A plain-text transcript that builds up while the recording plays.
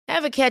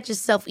Ever catch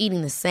yourself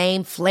eating the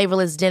same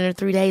flavorless dinner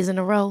 3 days in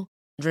a row?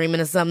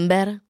 Dreaming of something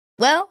better?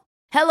 Well,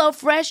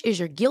 HelloFresh is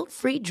your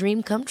guilt-free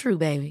dream come true,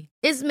 baby.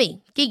 It's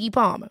me, Keke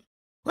Palmer.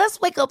 Let's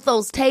wake up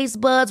those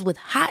taste buds with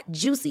hot,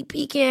 juicy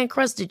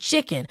pecan-crusted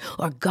chicken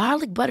or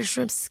garlic butter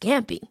shrimp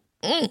scampi.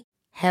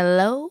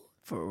 Hello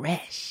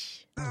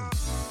Fresh.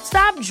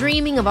 Stop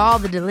dreaming of all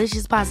the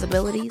delicious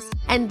possibilities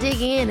and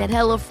dig in at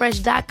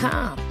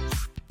HelloFresh.com.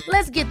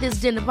 Let's get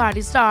this dinner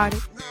party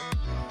started.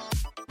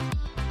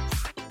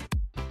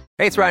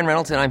 Hey, it's Ryan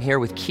Reynolds, and I'm here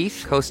with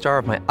Keith, co-star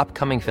of my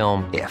upcoming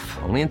film, If,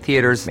 only in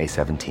theaters May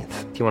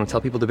 17th. Do you want to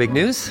tell people the big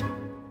news?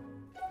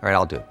 All right,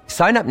 I'll do it.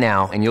 Sign up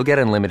now and you'll get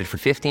unlimited for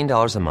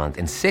 $15 a month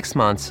and 6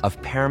 months of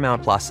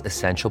Paramount Plus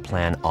Essential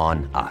Plan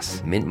on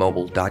us.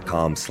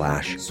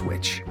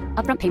 MintMobile.com/switch.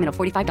 Upfront payment of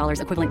 $45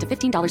 equivalent to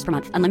 $15 per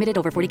month. Unlimited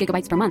over 40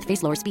 gigabytes per month.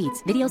 Face lower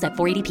speeds. Videos at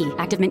 480p.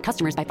 Active Mint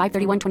customers by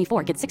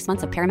 531.24 get 6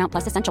 months of Paramount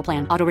Plus Essential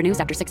Plan. Auto renews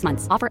after 6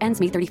 months. Offer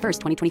ends May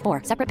 31st,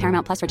 2024. Separate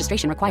Paramount Plus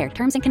registration required.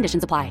 Terms and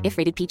conditions apply if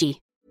rated PG.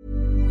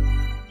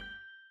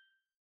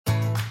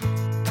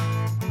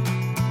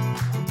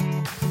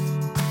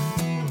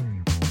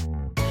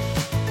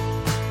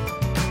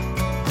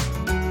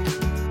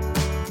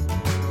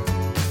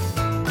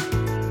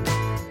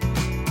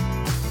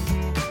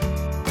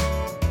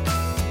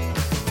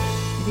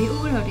 Det är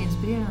oerhört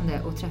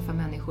inspirerande att träffa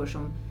människor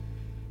som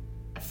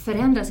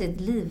förändrar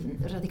sitt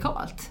liv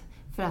radikalt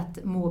för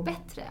att må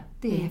bättre.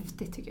 Det är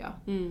häftigt tycker jag.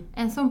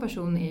 En sån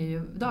person är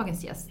ju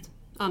dagens gäst.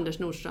 Anders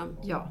Nordström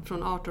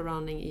från Art of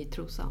Running i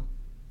Trosa.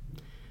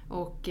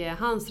 Och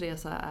hans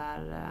resa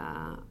är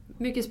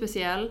mycket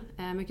speciell,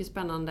 mycket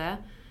spännande.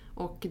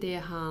 Och det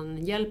han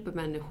hjälper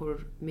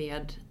människor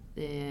med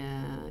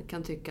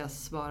kan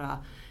tyckas vara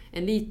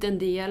en liten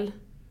del.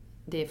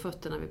 Det är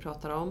fötterna vi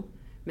pratar om.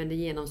 Men det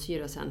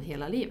genomsyrar sen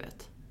hela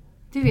livet.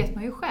 Det vet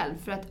man ju själv.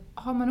 För att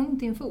har man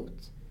ont i en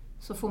fot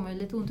så får man ju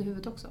lite ont i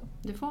huvudet också.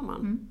 Det får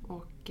man.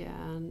 Och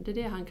det är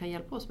det han kan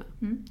hjälpa oss med.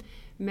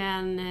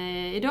 Men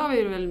idag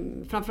vill vi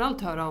väl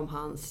framförallt höra om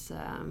hans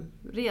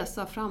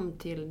resa fram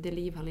till det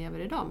liv han lever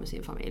idag med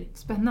sin familj.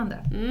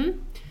 Spännande.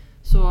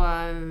 Så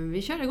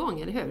vi kör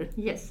igång, eller hur?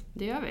 Yes.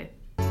 Det gör vi.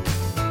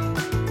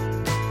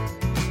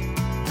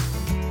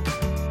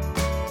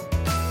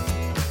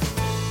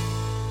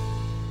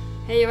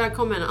 Hej och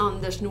välkommen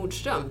Anders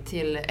Nordström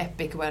till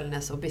Epic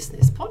Wellness och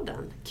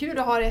Business-podden. Kul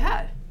att ha dig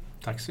här.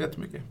 Tack så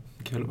jättemycket.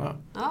 Kul att vara här.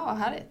 Ja, vad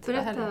härligt.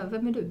 Berätta,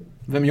 vem är du?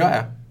 Vem jag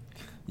är?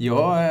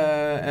 Jag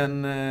är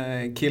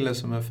en kille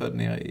som är född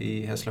nere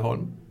i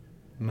Hässleholm.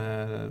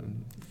 Med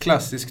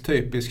klassisk,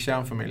 typisk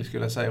kärnfamilj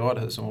skulle jag säga.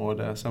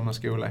 Radhusområde, samma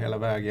skola hela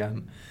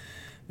vägen.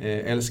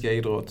 Älskar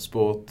idrott,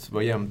 sport,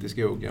 var jämt i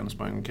skogen,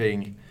 sprang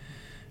omkring.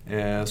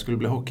 Skulle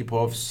bli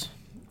hockeyproffs.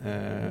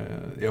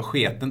 Jag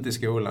sket inte i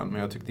skolan,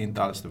 men jag tyckte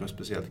inte alls det var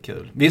speciellt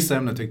kul. Vissa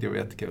ämnen tyckte jag var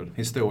jättekul.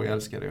 Historia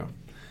älskade jag.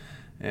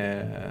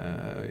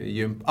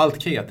 Allt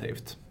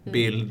kreativt.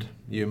 Bild,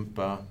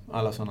 gympa,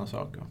 alla sådana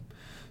saker.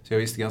 Så jag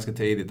visste ganska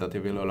tidigt att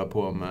jag ville hålla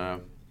på med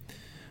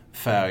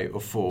färg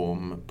och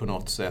form på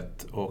något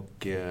sätt.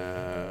 Och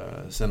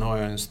sen har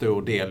jag en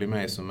stor del i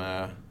mig som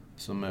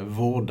är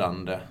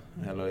vårdande.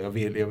 Eller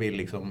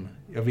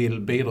jag vill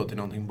bidra till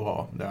någonting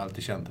bra. Det har jag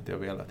alltid känt att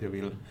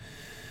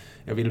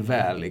jag vill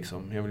väl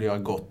liksom. Jag vill göra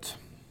gott.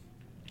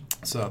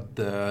 Så att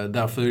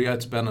därför är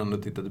det spännande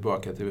att titta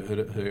tillbaka till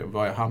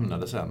var jag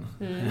hamnade sen.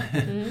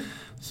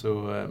 Så,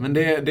 men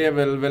det är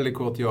väl väldigt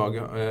kort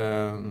jag.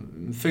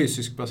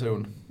 Fysisk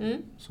person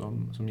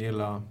som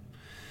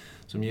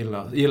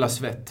gillar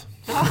svett.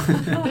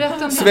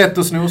 Svett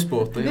och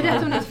snorsport.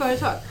 Berätta om ditt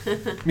företag.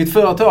 Mitt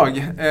företag,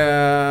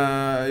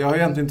 jag har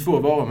egentligen 2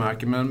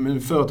 varumärken, men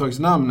min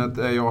företagsnamnet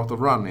är Art of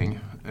Running.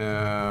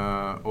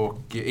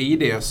 Och i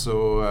det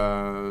så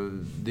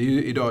det är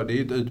ju idag det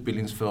är ett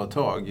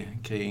utbildningsföretag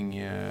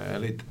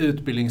eller ett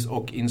utbildnings-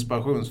 och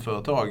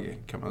inspirationsföretag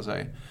kan man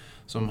säga,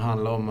 som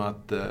handlar om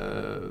att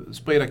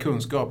sprida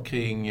kunskap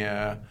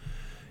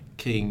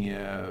kring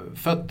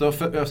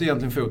fötter, alltså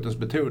egentligen fotens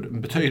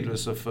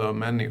betydelse för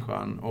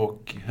människan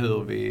och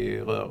hur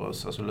vi rör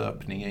oss, alltså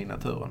löpning i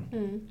naturen.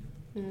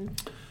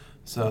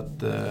 Så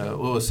att,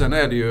 och sen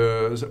är det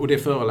ju, och det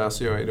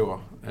föreläser jag i då,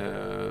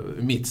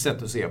 mitt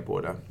sätt att se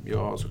på det. Jag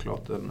har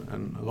såklart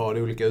en rad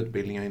olika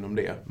utbildningar inom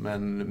det,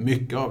 men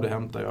mycket av det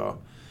hämtar jag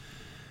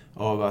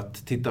av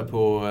att titta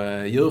på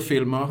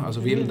djurfilmer,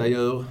 alltså vilda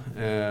djur,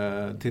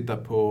 titta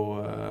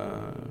på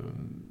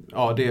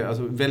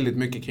alltså väldigt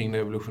mycket kring det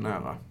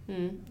evolutionära.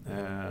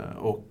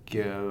 Och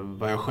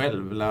vad jag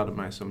själv lärde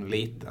mig som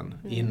liten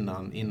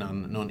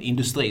innan någon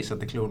industri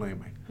satte klorna i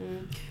mig.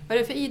 Vad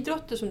är det för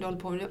idrotter som du håller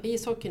på med?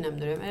 Ishockey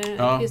nämnde du.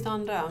 Finns det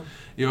andra?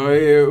 Jag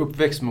är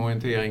uppväxt med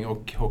orientering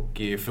och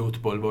hockey.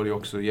 Fotboll var det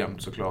också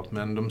jämt såklart.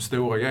 Men de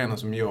stora grejerna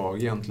som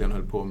jag egentligen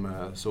höll på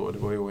med det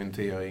var ju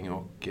orientering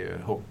och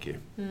hockey.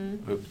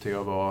 Upp till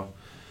jag var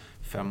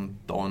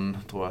 15,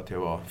 tror jag att jag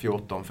var.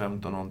 14,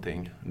 15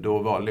 någonting. Då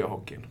valde jag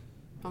hockeyn.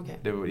 Okay.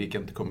 Det gick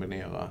inte att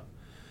kombinera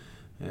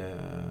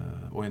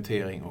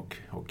orientering och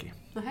hockey.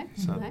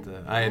 Så att,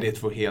 det är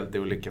 2 helt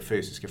olika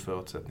fysiska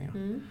förutsättningar.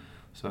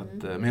 Så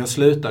att, men jag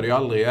slutade ju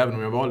aldrig, även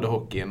om jag valde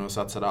hockeyn och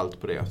satsade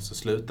allt på det, så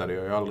slutade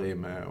jag ju aldrig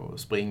med att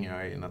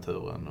springa i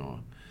naturen och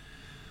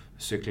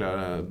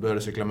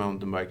började cykla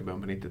mountainbike på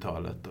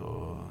 90-talet.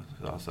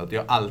 Så att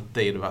jag har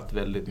alltid varit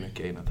väldigt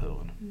mycket i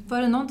naturen.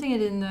 Var det någonting i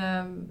din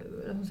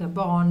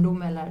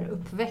barndom eller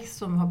uppväxt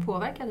som har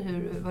påverkat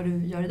vad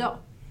du gör idag?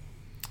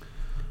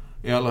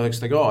 I allra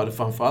högsta grad,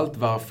 framförallt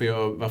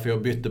varför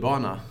jag bytte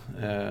bana.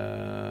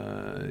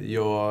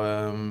 Jag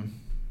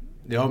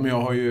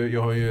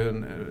har ju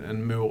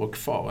en mor och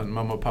far, en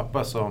mamma och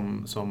pappa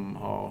som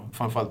har,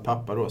 framförallt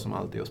pappa då, som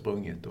alltid har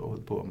sprungit och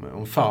hållit på med.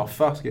 Och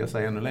farfar ska jag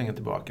säga ännu längre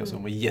tillbaka,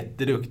 som var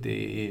jätteduktig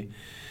i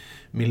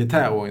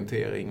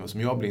militärorientering och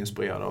som jag blev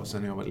inspirerad av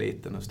sen jag var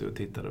liten och stod och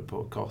tittade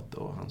på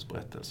kartor och hans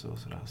berättelser och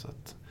sådär. Så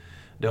att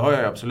det har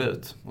jag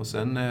absolut. Och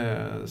sen,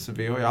 så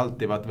vi har ju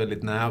alltid varit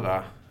väldigt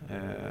nära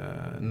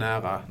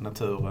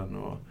naturen,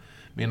 och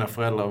mina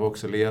föräldrar var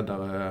också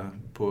ledare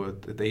på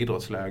ett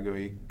idrottsläger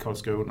i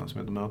Karlskrona som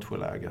heter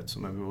Mörtsjöläget,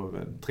 som var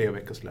 3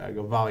 veckors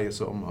läger varje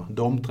sommar.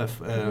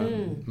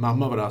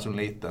 Mamma var där som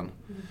liten,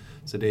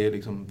 så det är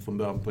liksom från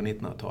början på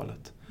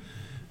 1900-talet.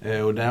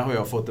 Och där har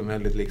jag fått en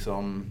väldigt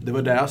liksom, det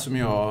var där som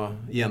jag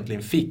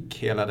egentligen fick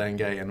hela den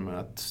grejen med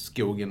att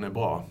skogen är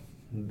bra.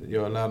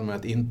 Jag lärde mig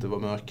att inte vara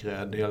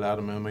mörkrädd, jag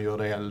lärde mig hur man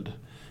gör eld,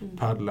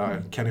 paddla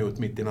kanot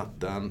mitt i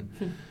natten.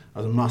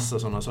 Alltså massa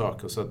sådana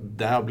saker. Så att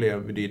där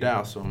blev det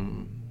där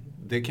som,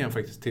 det kan jag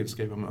faktiskt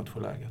tillskriva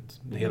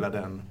Mörtsjöläget. Hela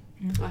den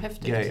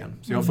grejen.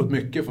 Så jag har fått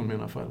mycket från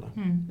mina föräldrar.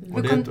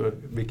 Och det är inte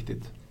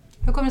viktigt.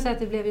 Hur kommer det sig att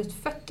det blev just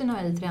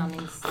fötterna i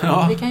tränings...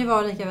 Ja. Det kan ju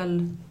vara lika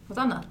väl något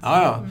annat.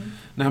 Ja.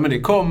 Nej, men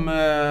det kom...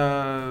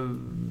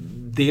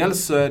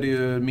 dels så är det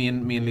ju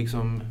min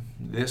liksom...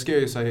 Det ska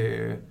jag ju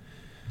säga...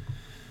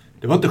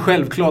 Det var inte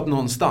självklart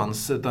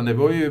någonstans, utan det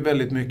var ju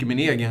väldigt mycket min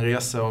egen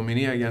resa och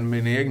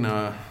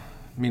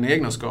mina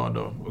egna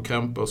skador och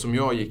krämpor som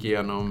jag gick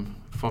igenom,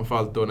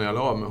 framförallt då när jag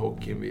la av med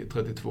hockeyn vid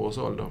 32 års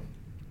ålder.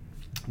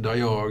 Där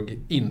jag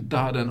inte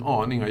hade en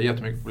aning, jag hade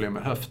jättemycket problem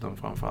med höften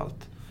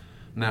framförallt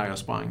när jag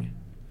sprang.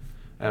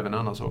 Även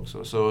annars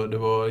också. Så det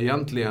var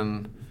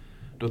egentligen,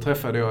 då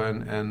träffade jag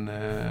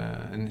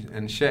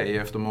en tjej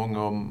efter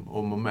många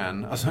om och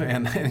men. Alltså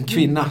en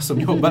kvinna som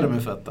jobbade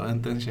med fötter,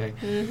 inte en tjej.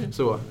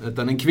 Så,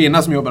 utan en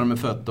kvinna som jobbade med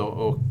fötter,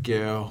 och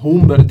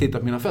hon började titta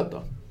på mina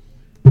fötter.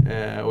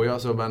 Och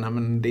jag sa bara, nej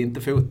men det är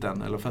inte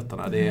foten eller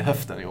fötterna, det är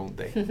höften jag har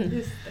ont i.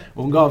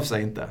 Och hon gav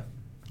sig inte.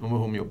 Hon var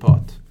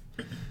homeopat.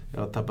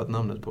 Jag har tappat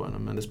namnet på henne,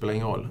 men det spelar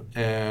ingen roll.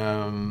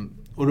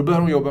 Och då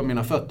började hon jobba med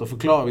mina fötter och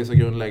förklara vissa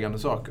grundläggande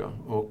saker.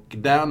 Och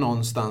där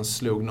någonstans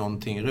slog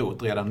någonting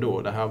rot redan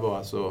då. Det här var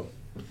alltså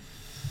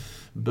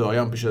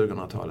början på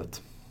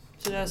 2000-talet.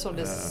 Så det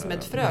såddes som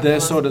ett frö?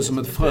 Det såddes som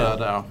ett frö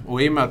där.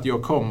 Och i och med att jag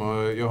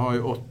har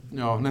ju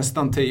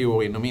nästan 10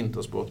 år inom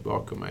Intersport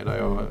bakom mig, där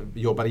jag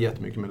jobbade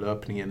jättemycket med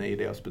löpningen i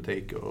deras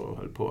butiker och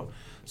höll på.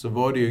 Så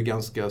var det ju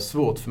ganska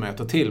svårt för mig att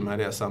ta till mig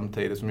det,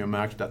 samtidigt som jag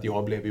märkte att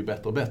jag blev ju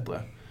bättre och bättre.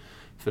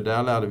 För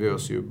där lärde vi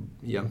oss ju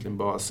egentligen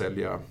bara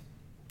sälja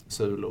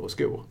sulor och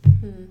skor.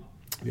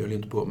 Vi höll ju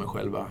inte på med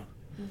själva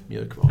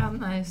mjukvaran.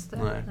 Ja, just det.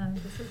 Nej,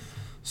 precis.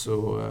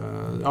 Så,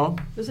 ja.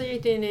 Och så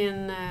gick du in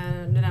i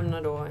du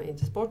lämnade då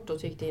Intersport och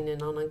så gick du in i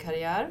en annan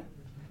karriär.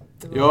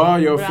 Ja,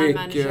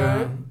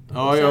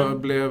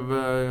 jag blev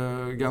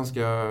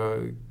ganska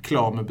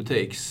klar med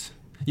butiks.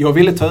 Jag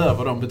ville ta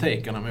över de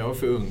butikerna, men jag var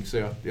för ung,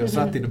 så jag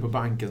satt inne på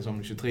banken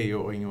som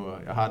 23-åring och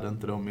jag hade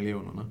inte de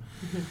miljonerna.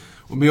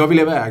 Men jag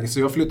ville iväg, så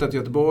jag flyttade till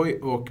Göteborg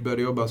och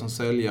började jobba som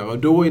säljare. Och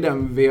då i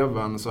den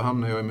vevan så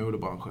hamnade jag i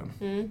modebranschen.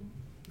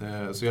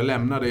 Så jag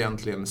lämnade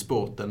egentligen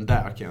sporten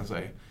där, kan jag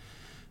säga.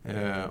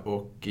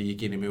 Och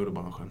gick in i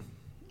modebranschen.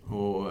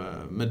 Och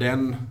med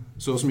den,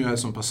 så som jag är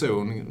som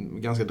person,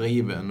 ganska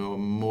driven och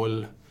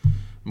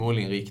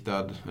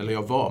målinriktad. Eller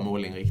jag var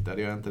målinriktad,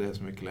 jag är inte det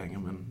så mycket längre,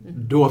 men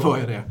då var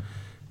jag det.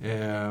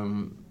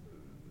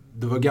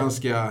 Det var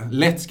ganska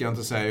lätt, ska jag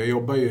inte säga. Jag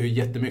jobbar ju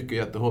jättemycket och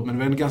jättehårt, men det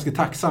var en ganska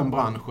tacksam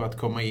bransch att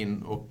komma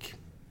in och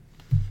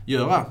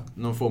göra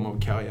någon form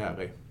av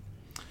karriär i.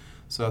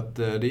 Så att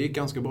det gick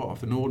ganska bra.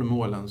 För når du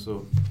målen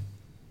så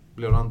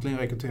blir du antingen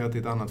rekryterad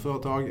till ett annat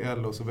företag,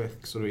 eller så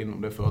växer du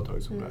inom det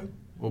företag som det är.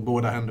 Och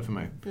båda hände för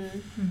mig.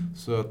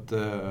 Så att,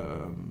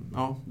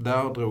 ja,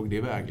 där drog det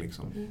iväg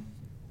liksom.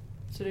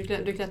 Så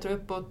du klättrade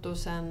uppåt och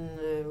sen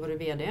var du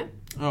vd?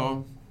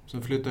 Ja,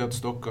 sen flyttade jag till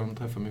Stockholm och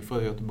träffade min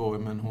fru i Göteborg,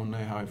 men hon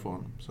är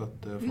härifrån. Så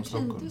att, från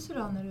Stockholm. Hur trivdes du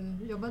då när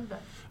du jobbade där?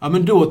 Ja,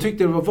 men då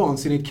tyckte jag det var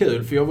vansinnigt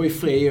kul, för jag var ju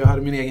fri, jag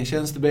hade min egen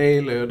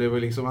tjänstebil och det var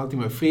liksom,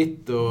 allting var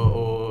fritt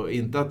och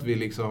inte att vi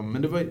liksom,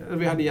 men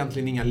vi hade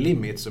egentligen inga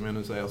limits, som jag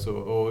nu säger så.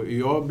 Och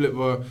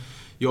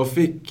jag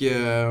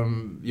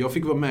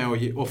fick vara med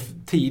och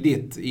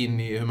tidigt in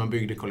i hur man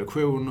byggde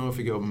kollektioner,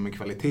 fick jobba med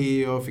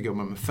kvaliteter, fick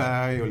jobba med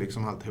färg och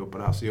liksom alltihopa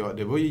det här. Så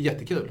det var ju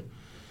jättekul.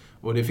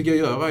 Och det fick jag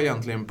göra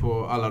egentligen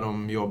på alla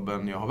de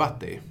jobben jag har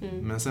varit i.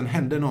 Men sen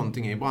hände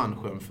någonting i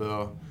branschen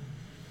för,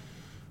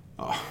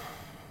 ja,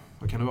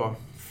 vad kan det vara?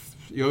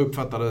 Jag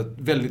uppfattade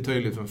väldigt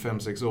tydligt för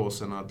 5-6 år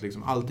sedan att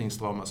liksom allting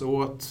stramas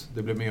åt.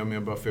 Det blev mer och mer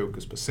bara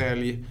fokus på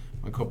sälj.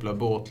 Man kopplar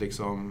bort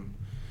liksom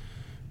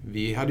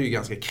vi hade ju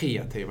ganska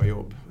kreativa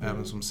jobb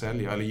även som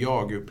säljare, eller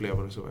jag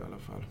upplever det så i alla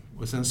fall.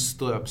 Och sen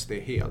ströps det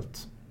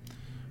helt.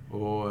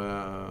 Och,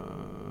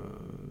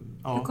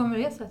 Hur kommer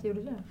det sig att du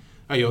gjorde det?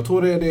 Ja, jag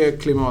tror det är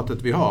det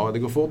klimatet vi har. Det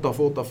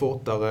går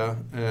fortare.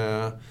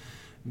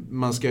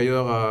 Man ska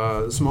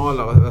göra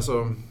smalare,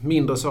 alltså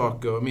mindre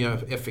saker,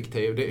 mer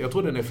effektiv. Jag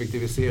tror den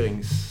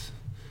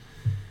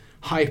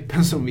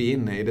effektiviseringshypen som vi är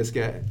inne i, det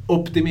ska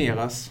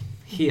optimeras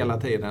hela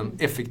tiden,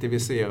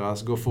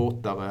 effektiviseras, gå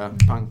fortare,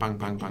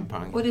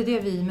 pang. Och det är det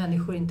vi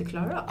människor inte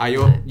klarar av?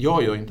 Ja,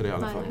 jag gör inte det i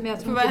alla fall. Men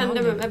vad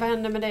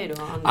hände med dig då,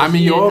 Anders? Ja,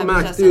 men jag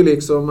märkte ju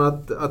liksom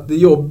att det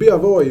jobbiga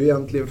var ju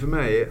egentligen för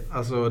mig,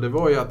 alltså det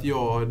var ju att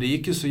det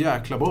gick ju så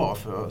jäkla bra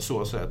för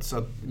så sätt, så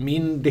att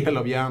min del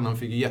av hjärnan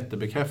fick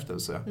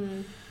jättebekräftelse.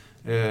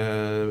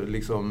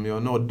 Liksom,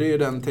 jag nådde ju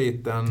den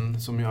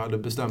titeln som jag hade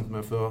bestämt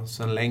mig för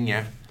sedan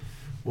länge.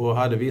 Och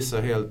hade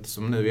vissa helt,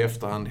 som nu i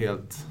efterhand,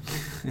 helt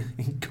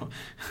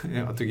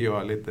jag tycker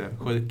jag är lite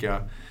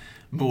sjuka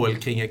mål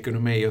kring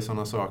ekonomi och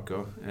sådana saker.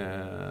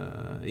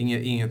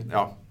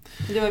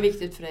 Det var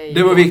viktigt för dig?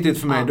 Det var viktigt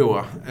för mig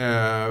då.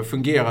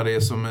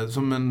 Fungerade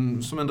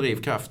som en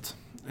drivkraft.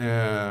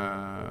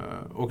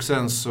 Och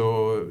sen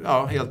så,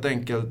 helt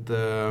enkelt,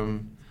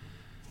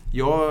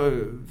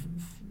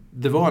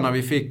 det var när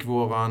vi fick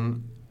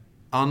våran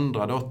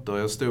andra dotter,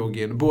 jag stod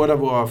in, båda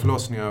våra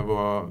förlossningar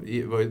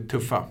var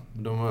tuffa.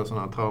 De var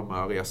sådana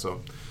traumaresor.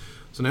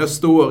 Så när jag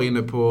står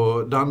inne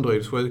på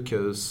Danderyds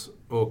sjukhus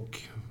och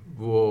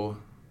vår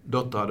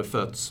dotter hade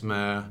fötts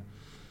med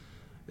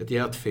ett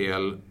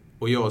hjärtfel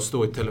och jag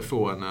står i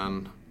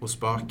telefonen och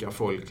sparkar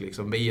folk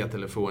liksom via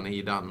telefonen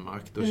i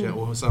Danmark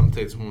och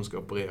samtidigt som hon ska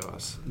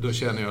opereras, då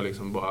känner jag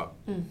liksom bara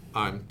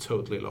I'm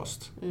totally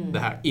lost. Det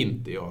här är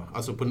inte jag.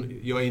 Alltså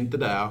jag är inte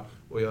där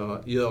och jag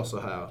gör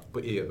så här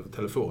på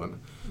telefonen.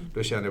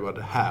 Då känner jag bara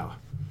det här,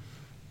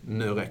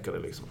 nu räcker det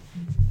liksom.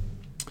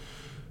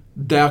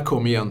 Där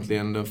kom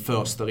egentligen den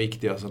första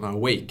riktiga sådana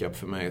wake-up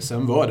för mig.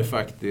 Sen var det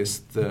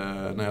faktiskt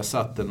när jag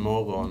satt en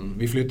morgon,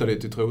 vi flyttade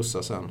till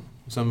Trosa sen.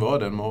 Sen var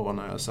det en morgon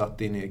när jag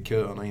satt in i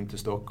köerna in till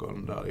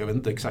Stockholm. Där. Jag vet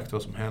inte exakt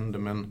vad som hände,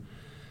 men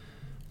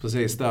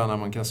precis där när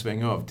man kan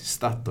svänga av till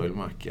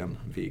Statoilmacken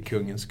vid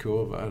Kungens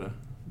kurva.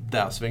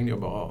 Där svängde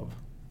jag bara av.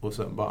 Och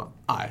sen bara,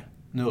 nej,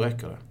 nu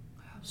räcker det.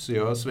 Så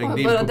jag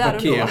svängde in på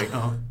parkering.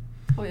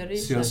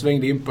 Så jag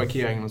svängde in på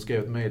parkeringen och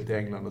skrev ett mejl till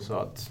England och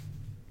sa att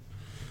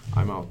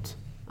I'm out.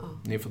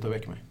 Ni får ta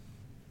väck mig.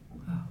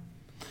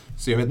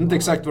 Så jag vet inte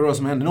exakt vad det var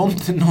som hände.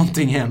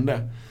 Någonting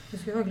hände. Du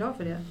ska vara glad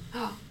för det.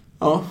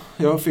 Ja,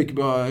 jag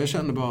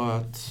kände bara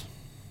att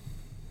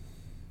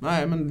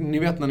nej, men ni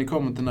vet när ni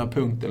kommer till den här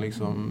punkten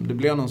liksom, det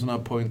blir någon sån här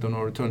point of no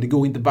return. Det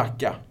går inte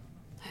backa.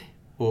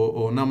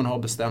 Och när man har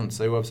bestämt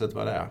sig, oavsett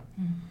vad det är.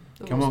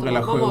 Det kan vara en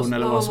relation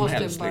eller vad som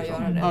helst.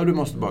 Liksom. Ja, du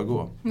måste bara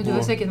gå. Men du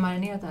har säkert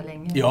marinerat här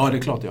länge. Ja, det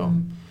är klart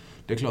jag.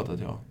 Det är klart att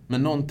jag.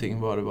 Men någonting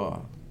var det bara,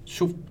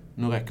 tjoff,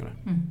 nu räcker det.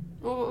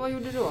 Och vad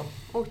gjorde du då?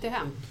 Åkte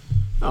hem?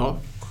 Ja.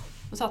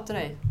 Och satte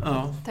dig?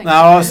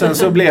 Ja, sen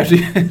så blev det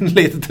ju en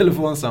litet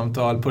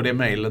telefonsamtal på det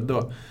mejlet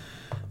då.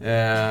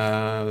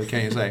 Kan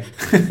jag ju säga.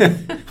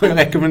 Och jag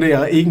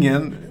rekommenderar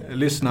ingen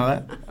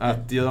lyssnare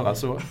att göra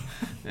så.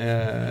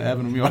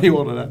 Även om jag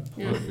gjorde det.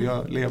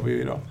 Jag lever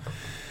ju idag.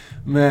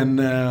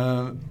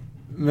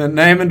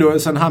 Men då,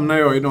 sen hamnar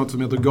jag i något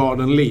som heter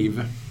Garden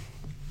Leave.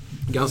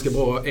 Ganska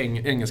bra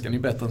engelskan är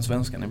bättre än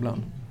svenskan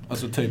ibland.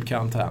 Alltså typ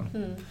karantän.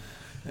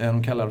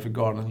 De kallar det för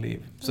Garden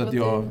Leave. Så att det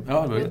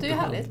är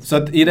härligt. Så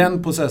att i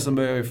den processen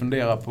började jag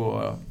fundera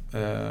på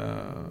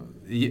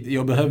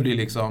jag behövde ju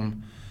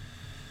liksom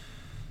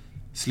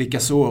slicka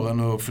såren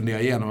och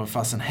fundera igenom vad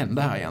fasen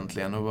hände här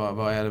egentligen och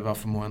vad är det,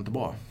 varför mår jag inte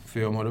bra? För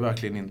jag mådde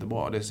verkligen inte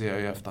bra, det ser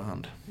jag i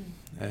efterhand.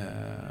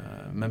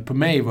 Men på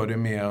mig var det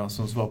mer,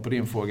 som svar på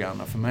din fråga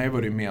Anna, för mig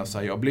var det mer så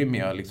här, jag blir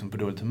mer liksom på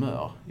dåligt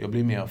humör. Jag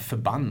blir mer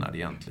förbannad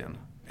egentligen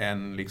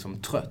än liksom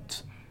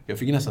trött. Jag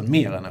fick nästan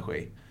mer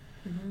energi.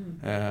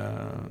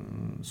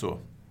 Så.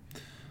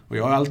 Och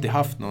jag har alltid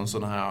haft någon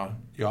sån här,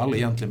 jag har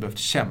aldrig egentligen behövt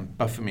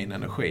kämpa för min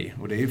energi.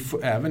 Och det är ju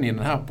även i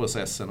den här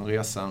processen och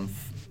resan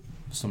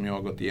som jag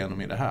har gått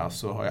igenom i det här,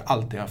 så har jag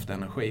alltid haft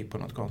energi på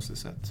något konstigt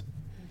sätt.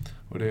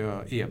 Och det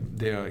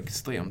är jag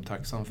extremt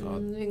tacksam för.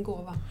 Det är en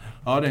gåva.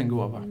 Ja, det är en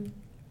gåva.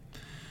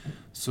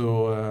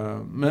 Så,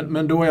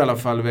 men då i alla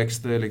fall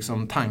växte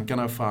liksom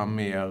tankarna fram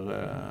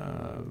mer.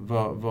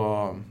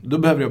 Då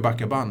behövde jag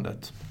backa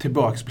bandet.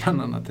 Tillbaks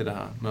bland annat till det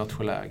här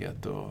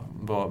mötesläget. Och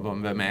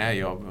vem är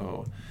jag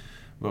och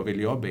vad vill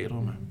jag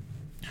bidra med.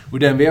 Och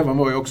den vevan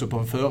var ju också på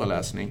en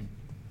föreläsning.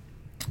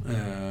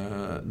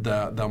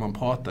 Där man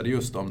pratade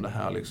just om det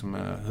här liksom,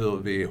 hur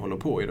vi håller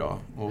på idag.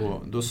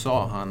 Och då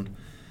sa han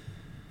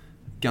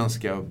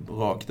ganska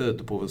rakt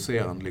ut och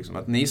provocerande liksom,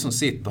 att ni som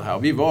sitter här,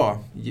 vi var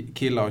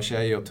killar och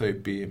tjejer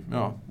typ i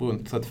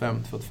runt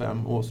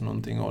 35-45 års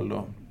någonting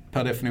ålder,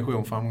 per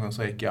definition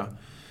framgångsrika,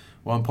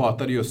 och han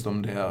pratade just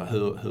om det här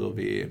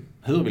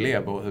hur vi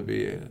lever och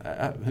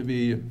hur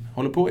vi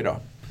håller på idag.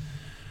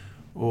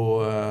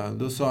 Och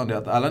då sa han det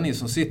att alla ni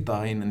som sitter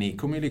här inne, ni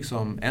kommer ju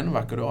liksom en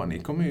vacker dag, ni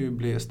kommer ju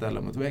bli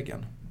ställda mot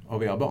väggen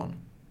av era barn.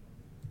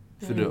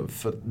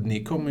 För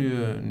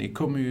ni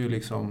kommer ju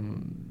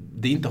liksom...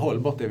 Det är inte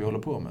hållbart det vi håller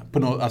på med.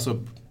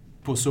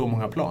 På så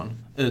många plan.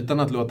 Utan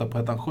att låta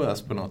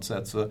pretentiös på något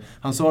sätt. Så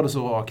han sa det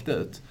så rakt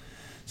ut.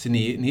 Så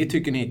ni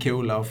tycker ni är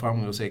coola och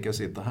framgångsrika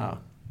sitter här.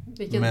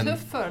 Vilken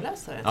tuff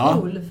föreläsare. Ja,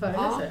 cool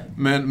föreläsare.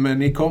 Men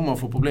ni kommer att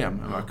få problem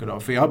en vacker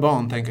dag. För era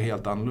barn tänker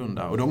helt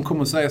annorlunda. Och de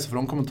kommer att säga så, för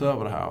de kommer att ta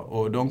över det här.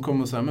 Och de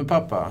kommer att säga, men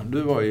pappa,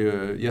 du var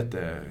ju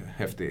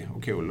jättehäftig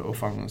och cool och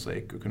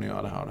framgångsrik och kunde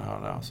göra det här och det här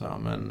och det här. Så här,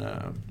 men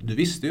du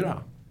visste ju det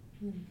här.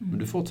 Men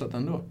du fortsatte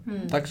ändå.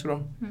 Tack så du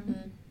ha.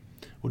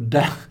 Och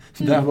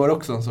där var det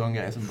också en sån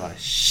grej som bara,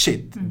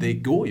 shit, det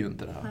går ju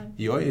inte det här.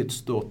 Jag är ett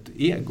stort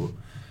ego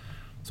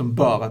som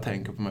bara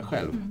tänker på mig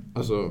själv.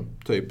 Alltså,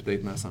 typ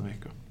dit nästan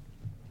räcker.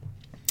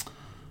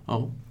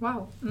 Ja.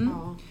 Wow.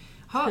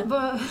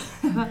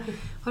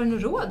 Har du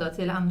något råd då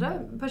till andra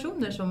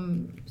personer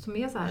som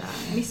är så här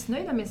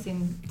missnöjda med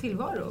sin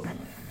tillvaro?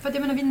 För att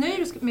jag menar, vi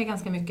nöjer oss med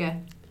ganska mycket,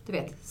 du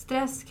vet,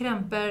 stress,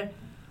 krämpor.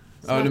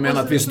 Ja, du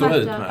menar att vi står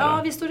ut med det?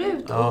 Ja, vi står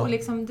ut och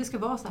liksom, det ska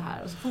vara så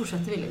här och så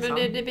fortsätter vi liksom.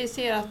 Men det vi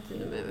ser att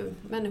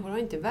människor har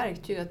inte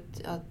verktyg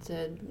att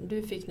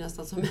du fick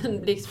nästan som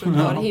en blixt från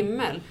klar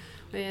himmel.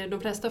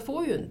 De flesta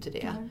får ju inte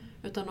det.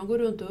 Utan de går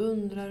runt och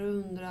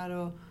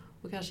undrar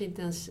och kanske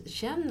inte ens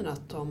känner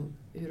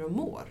hur de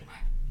mår.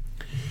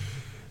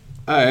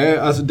 Nej,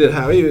 alltså det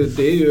här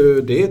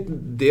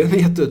är en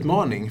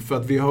jätteutmaning. För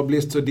att vi har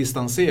blivit så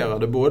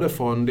distanserade både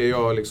från det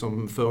jag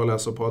liksom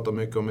föreläser och pratar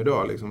mycket om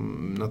idag,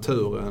 liksom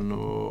naturen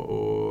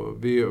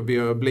och vi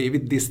har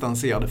blivit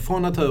distanserade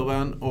från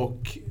naturen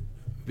och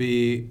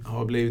vi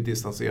har blivit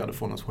distanserade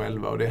från oss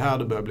själva. Och det är här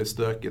det börjar bli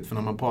stökigt. För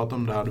när man pratar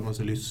om det här, du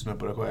måste lyssna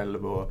på dig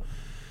själv. Och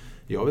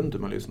jag vet inte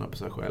hur man lyssnar på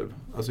sig själv.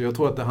 Alltså jag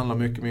tror att det handlar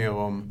mycket mer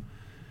om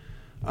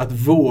att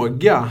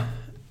våga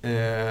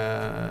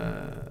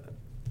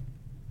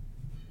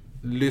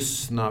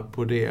lyssna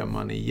på det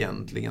man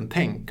egentligen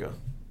tänker.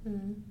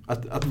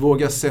 Att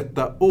våga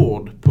sätta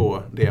ord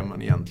på det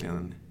man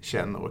egentligen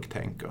känner och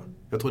tänker.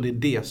 Jag tror det är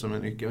det som är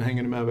nyckeln.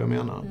 Hänger ni med vad jag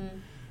menar?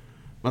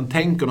 Man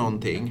tänker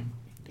någonting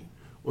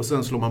och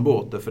sen slår man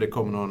bort det för det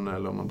kommer någon,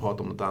 eller man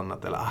pratar om något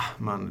annat, eller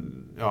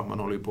man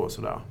håller ju på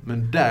sådär.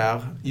 Men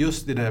där,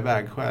 just i det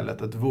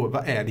vägskälet, att vad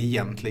är det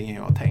egentligen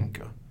jag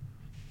tänker?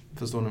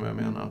 Förstår ni vad jag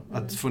menar?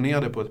 Att få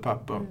ner det på ett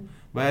papper.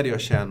 Vad är det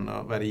jag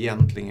känner? Vad är det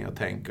egentligen jag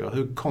tänker?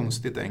 Hur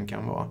konstigt det än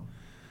kan vara.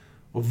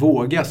 Och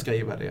våga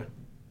skriva det.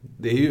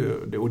 Det är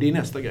ju, och det är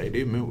nästa grej,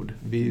 det är mod.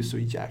 Vi är ju så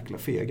jäkla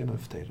fega nu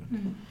för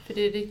tiden. För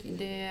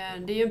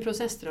det är ju en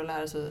process till att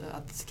lära sig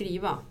att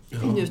skriva.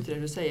 Just det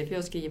du säger. För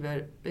jag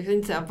skriver, jag kan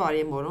inte säga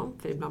varje morgon,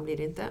 för ibland blir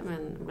det inte,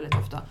 men väldigt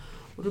ofta.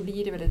 Och då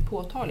blir det väldigt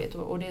påtagligt.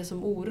 Och det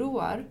som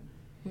oroar,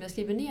 om jag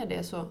skriver ner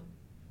det så,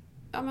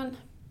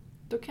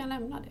 då kan jag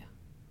lämna det.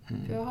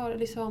 För jag har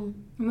liksom...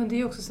 Men det är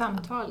ju också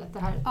samtalet det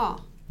här. Ja.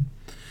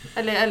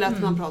 Eller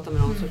att man pratar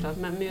med någon såklart.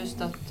 Men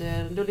just att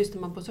då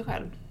lyssnar man på sig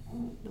själv.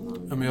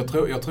 Ja, men jag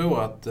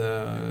tror att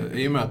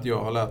i och med att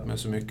jag har lärt mig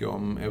så mycket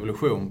om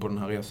evolution på den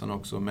här resan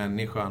också,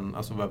 människan,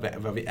 alltså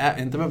vad vi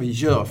är, inte vad vi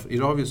gör.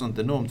 Idag har vi sånt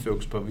enormt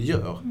fokus på vad vi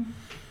gör.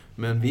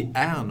 Men vi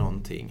är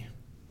någonting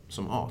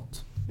som art.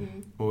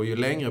 Och ju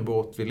längre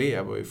bort vi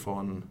lever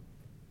ifrån,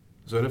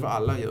 så är det för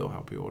alla djur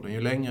här på jorden.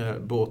 Ju längre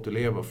bort du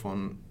lever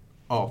från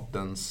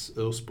artens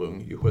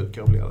ursprung, ju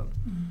sjukare blir den.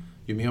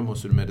 Ju mer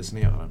måste du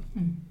medicinera den.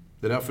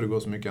 Det är därför det går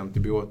så mycket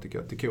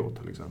antibiotika till kor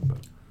till exempel.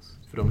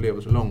 För de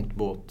lever så långt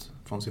bort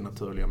från sin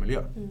naturliga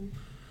miljö.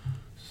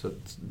 Så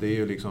att det är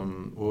ju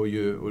liksom, och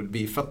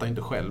vi fattar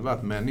inte själva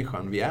att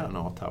människan, vi är en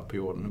art här på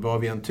jorden.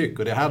 Vad vi än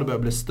tycker. Det här det börjar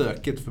bli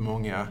stökigt för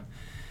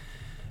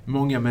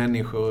många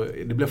människor.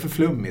 Det blir för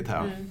flummigt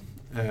här.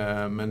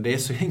 Men det är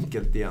så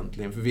enkelt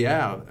egentligen. För vi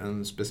är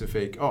en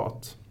specifik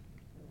art.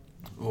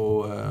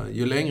 Och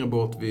ju längre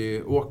bort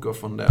vi åker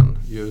från den,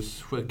 ju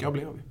sjukare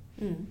blir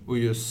vi. Och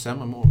ju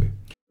sämre mår vi.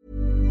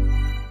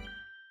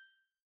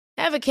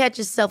 Ever catch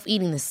yourself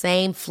eating the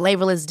same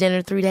flavorless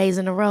dinner 3 days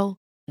in a row?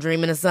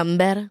 Dreaming of something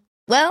better?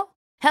 Well,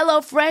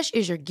 HelloFresh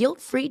is your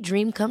guilt-free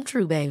dream come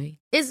true, baby.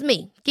 It's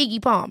me,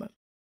 Keke Palmer.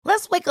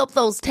 Let's wake up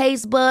those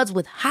taste buds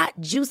with hot,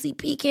 juicy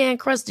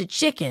pecan-crusted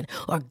chicken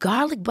or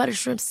garlic butter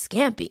shrimp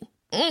scampi.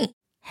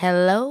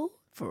 Hello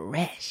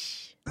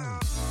Fresh.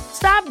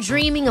 Stop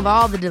dreaming of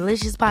all the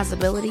delicious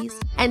possibilities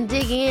and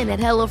dig in at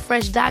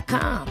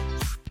HelloFresh.com.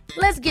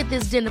 Let's get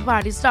this dinner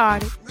party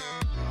started.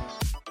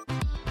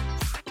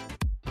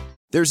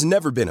 There's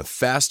never been a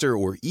faster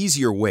or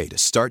easier way to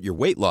start your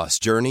weight loss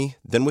journey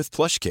than with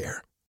PlushCare.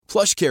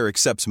 PlushCare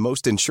accepts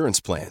most insurance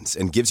plans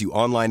and gives you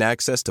online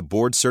access to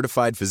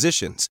board-certified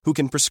physicians who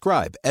can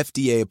prescribe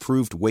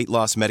FDA-approved weight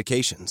loss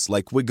medications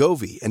like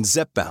Wegovy and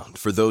Zepbound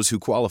for those who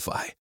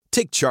qualify.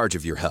 Take charge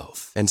of your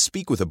health and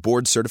speak with a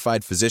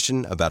board-certified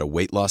physician about a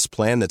weight loss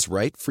plan that's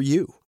right for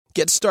you.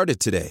 Get started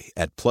today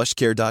at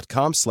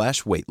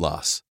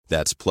plushcare.com/weightloss.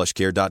 That's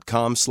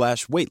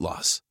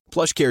plushcare.com/weightloss.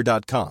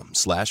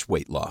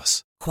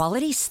 plushcare.com/weightloss.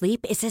 Quality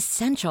sleep is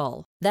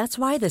essential. That's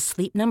why the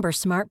Sleep Number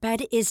Smart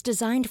Bed is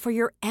designed for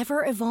your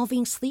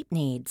ever-evolving sleep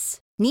needs.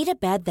 Need a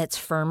bed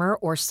that's firmer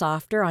or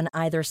softer on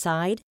either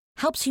side?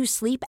 helps you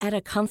sleep at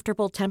a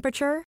comfortable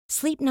temperature.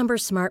 Sleep Number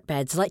Smart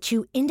Beds let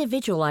you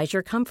individualize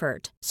your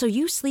comfort so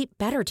you sleep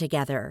better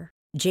together.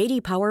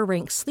 JD Power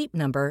ranks Sleep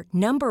Number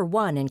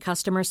 #1 in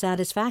customer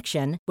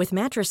satisfaction with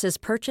mattresses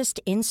purchased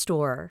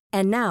in-store.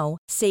 And now,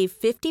 save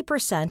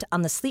 50%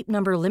 on the Sleep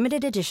Number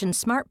Limited Edition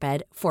Smart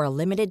Bed for a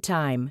limited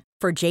time.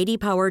 For JD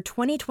Power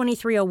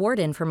 2023 award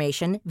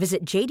information,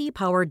 visit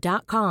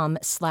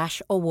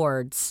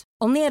jdpower.com/awards.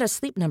 Only at a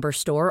Sleep Number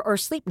store or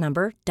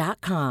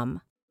sleepnumber.com.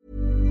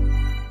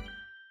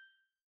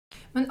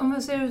 Men om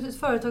man ser ur ett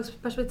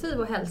företagsperspektiv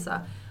och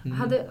hälsa,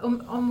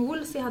 om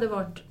Woolsey hade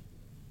varit,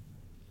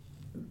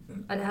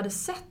 eller hade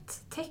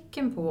sett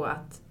tecken på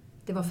att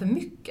det var för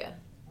mycket,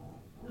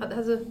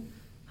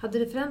 hade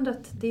det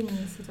förändrat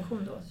din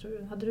situation då, tror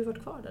du? Hade du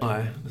varit kvar där?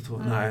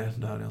 Nej,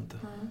 det hade jag inte.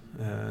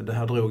 Det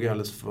här drog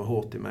alldeles för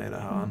hårt i mig, det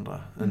här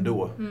andra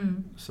ändå.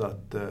 Så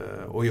att,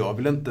 och jag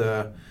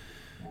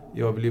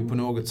vill ju på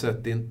något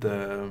sätt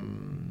inte...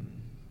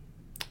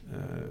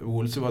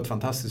 Woolsey var ett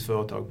fantastiskt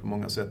företag på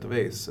många sätt och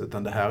vis.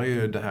 Utan det här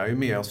är ju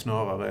mer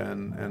snarare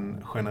en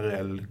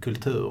generell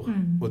kultur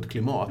och ett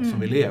klimat som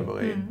vi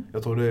lever i.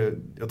 Jag tror det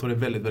är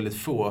väldigt, väldigt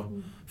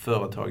få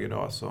företag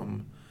idag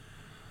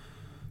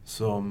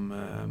som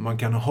man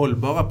kan ha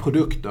hållbara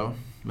produkter,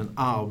 men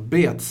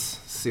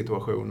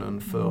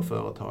arbetssituationen för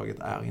företaget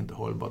är inte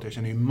hållbart. Jag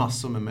känner ju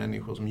massor med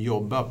människor som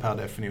jobbar per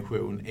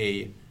definition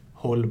i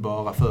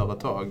hållbara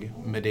företag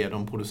med det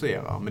de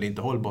producerar, men det är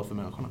inte hållbart för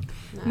människorna. Nej.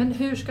 Men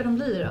hur ska de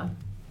bli då?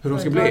 Hur de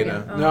ska bli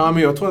det? Ja,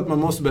 men jag tror att man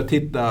måste börja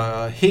titta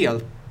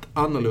helt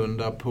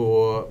annorlunda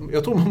på...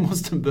 Jag tror man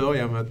måste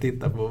börja med att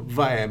titta på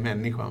vad är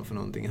människan för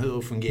någonting?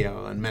 Hur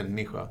fungerar en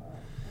människa?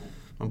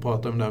 Man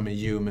pratar om det här med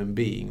human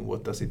being.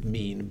 What does it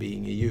mean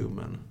being a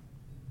human?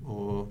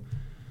 Och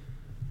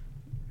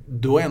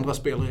då ändras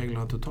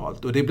spelreglerna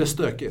totalt. Och det blir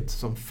stökigt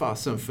som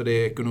fasen, för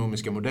det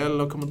ekonomiska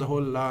modeller kommer inte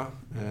hålla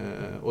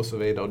och så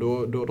vidare.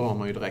 Då drar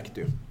man ju direkt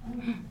ju.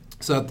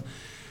 Så att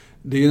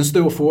det är en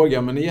stor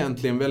fråga, men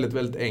egentligen väldigt,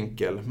 väldigt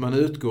enkel. Man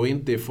utgår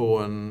inte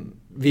ifrån...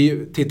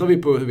 Tittar vi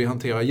på hur vi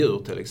hanterar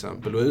djur till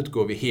exempel, då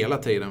utgår vi hela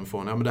tiden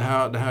från men det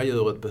här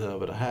djuret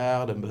behöver det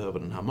här, den behöver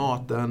den här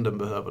maten, den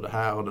behöver det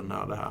här och den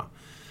här det här.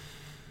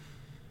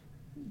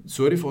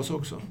 Så är det för oss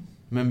också.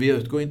 Men vi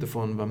utgår inte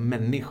från vad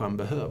människan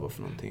behöver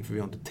för någonting, för vi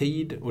har inte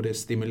tid och det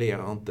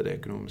stimulerar inte det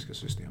ekonomiska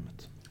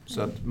systemet.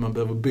 Så att man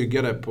behöver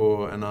bygga det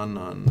på en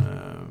annan...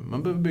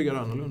 Man behöver bygga det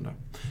annorlunda.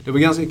 Det var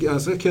ganska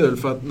kul,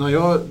 för att när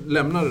jag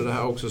lämnade det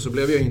här också så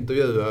blev jag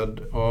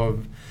intervjuad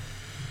av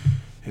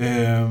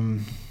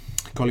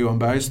Carl-Johan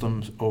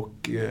Bergström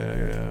och...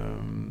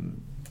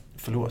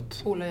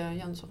 förlåt. Ola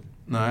Jönsson.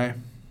 Nej.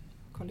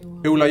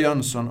 Ola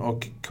Jönsson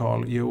och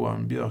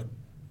Carl-Johan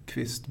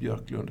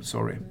Björklund.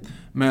 Sorry.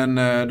 Men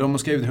de har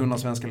skrivit 100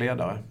 svenska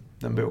ledare,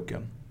 den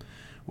boken.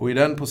 Och i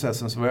den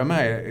processen så var jag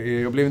med.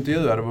 Jag blev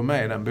intervjuad och var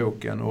med i den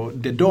boken. Och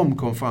det de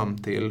kom fram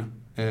till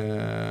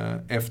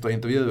efter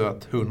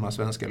intervjuat 100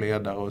 svenska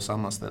ledare och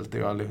sammanställt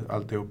det och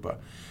alltihopa.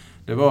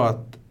 Det var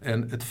att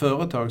ett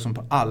företag som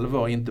på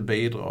allvar inte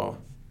bidrar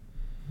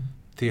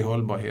till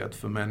hållbarhet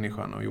för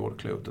människan och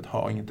jordklotet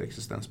har inget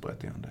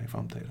existensberättigande i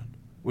framtiden.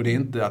 Och det är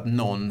inte att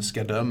någon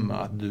ska döma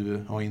att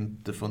du har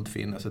inte fått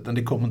finnas, utan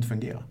det kommer inte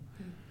fungera.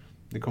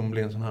 Det kommer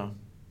bli en sån här...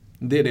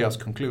 Det är deras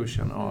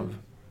conclusion av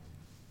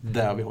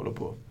där vi håller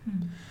på.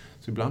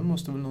 Så ibland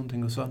måste väl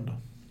någonting gå sönder.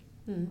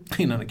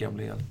 Innan det kan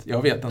bli helt.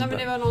 Jag vet inte. Nej, men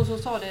det var någon som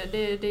sa det.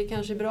 Det är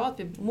kanske bra att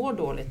vi mår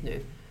dåligt nu.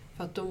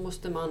 För att då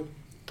måste man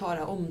ta det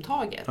här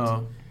omtaget.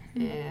 Ja.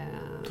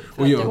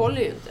 För det håller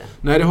ju inte.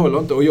 Nej, det håller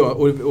inte. Och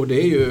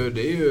det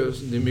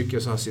är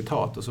mycket sådana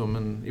citat och så,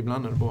 men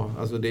ibland är det bra.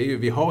 Alltså det är ju,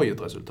 vi har ju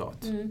ett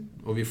resultat.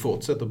 Och vi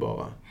fortsätter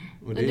bara.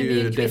 Och det är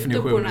ju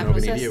definitionen av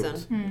en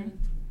idiot.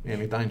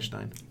 Enligt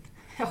Einstein.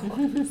 Ja.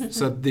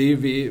 Så att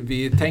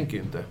vi tänker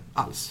ju inte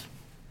alls.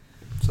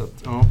 Så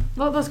att, ja.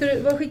 Vad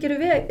skickar du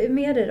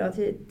med dig då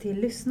till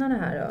lyssnarna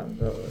här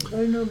då?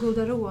 Har du några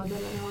goda råd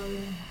eller har du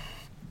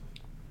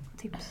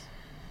tips?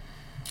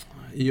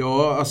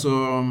 Ja, alltså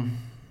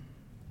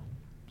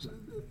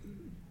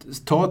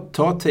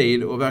ta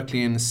tid och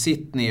verkligen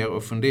sitt ner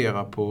och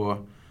fundera på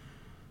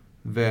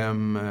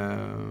vem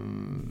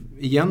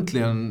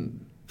egentligen,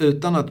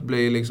 utan att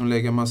bli liksom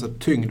lägga massa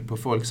tyngd på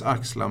folks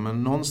axlar,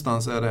 men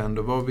någonstans är det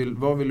ändå,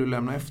 vad vill du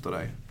lämna efter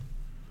dig?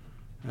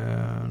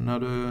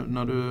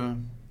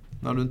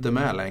 När du inte är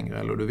med längre,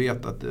 eller du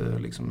vet att det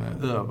liksom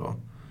är över.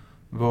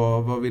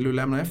 Vad vill du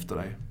lämna efter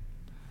dig?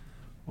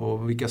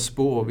 Och vilka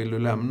spår vill du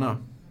lämna?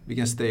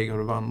 Vilken steg har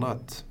du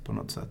vandrat på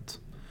något sätt?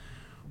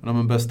 Och när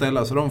man börjar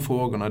ställa sig de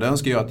frågorna, det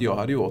önskar jag att jag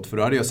hade gjort, för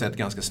då hade jag sett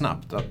ganska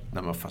snabbt att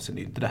nej, men fast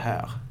det är inte det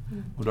här.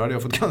 Och då hade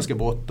jag fått ganska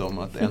bråttom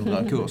att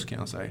ändra kurs, kan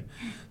jag säga.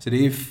 Så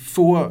det är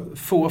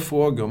få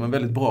frågor, men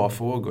väldigt bra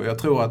frågor. Jag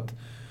tror att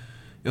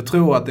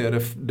det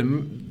är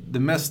det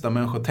mesta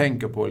människor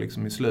tänker på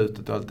liksom i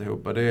slutet och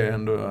alltihopa. Det är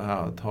ändå det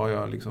här att har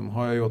jag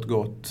gjort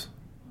gott?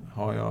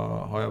 Har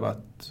jag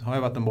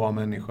varit en bra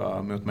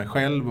människa mot mig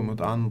själv och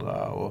mot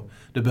andra? Och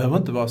det behöver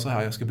inte vara så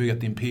här, jag ska bygga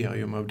ett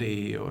imperium av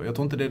det. Och jag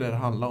tror inte det är det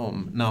handlar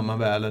om när man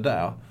väl är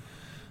där.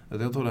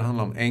 Jag tror det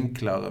handlar om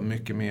enklare,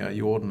 mycket mer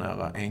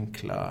jordnära,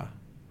 enkla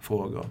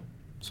frågor.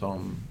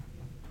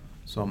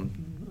 Som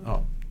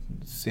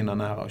sina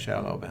nära och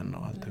kära och vänner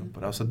och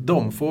alltihopa. Alltså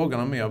de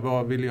frågorna mer,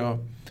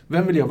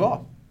 vem vill jag vara?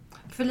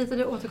 För lite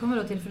det återkommer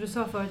då till, för du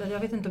sa förut att jag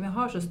vet inte om jag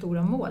har så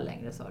stora mål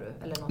längre, sa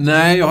du? Eller något.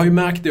 Nej, jag har ju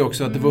märkt det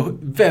också att det var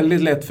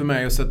väldigt lätt för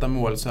mig att sätta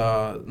mål så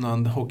här, när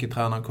en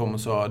hockeytränare kom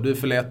och sa du är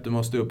för lätt, du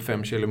måste upp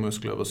 5 kilo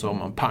muskler över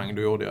sommaren. Pang,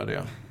 då gjorde jag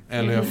det.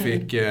 Eller jag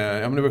fick,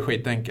 men det var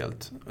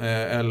skitenkelt.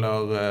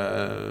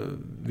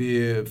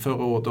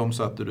 Förra året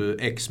omsatte du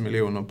X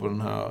miljoner på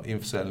den här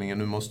införsäljningen,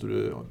 nu måste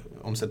du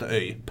omsätta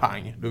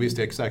pang. Då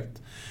visste jag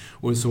exakt.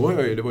 Och så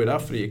var det var ju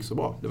därför det gick så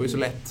bra. Det var ju så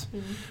lätt.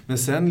 Men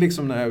sen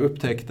liksom när jag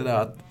upptäckte det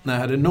att när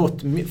jag hade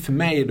nått för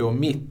mig då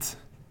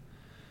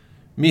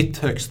mitt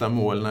högsta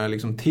mål, när jag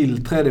liksom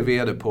tillträdde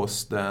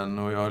vd-posten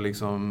och jag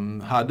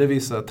liksom hade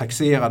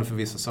taxerade för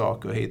vissa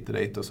saker hit och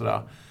dit och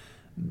sådär.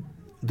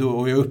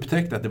 Och jag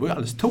upptäckte att det var ju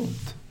alldeles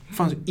tomt. Det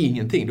fanns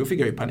ingenting. Då fick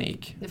jag ju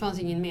panik. Det fanns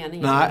ingen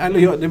mening.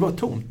 Nej, det var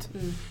tomt.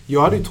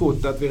 Jag hade ju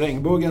trott att vid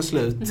regnbågens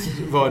slut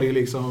var det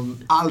liksom,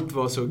 allt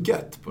var så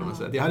gött på något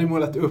sätt. Jag hade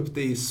målat upp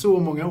det i så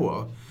många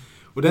år.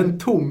 Och den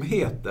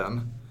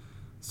tomheten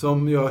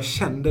som jag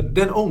kände,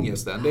 den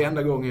ångesten, det är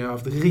enda gången jag har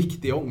haft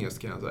riktig ångest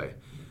kan jag säga.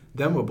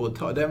 Den var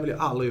brutal, den vill jag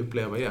aldrig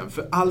uppleva igen.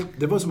 För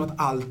det var som att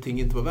allting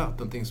inte var värt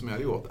någonting som jag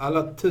hade gjort.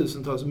 Alla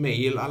tusentals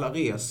mejl, alla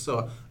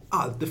resor,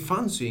 allt, det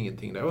fanns ju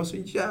ingenting där. Jag var så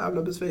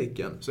jävla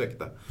besviken.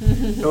 Ursäkta.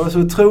 Jag var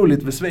så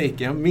otroligt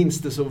besviken. Jag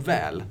minns det så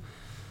väl.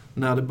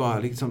 När det bara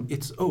liksom,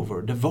 it's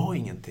over. Det var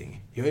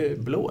ingenting. Jag är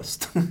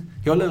blåst.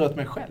 Jag har lurat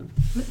mig själv.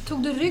 Men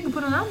tog du rygg på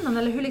någon annan?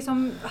 Eller hur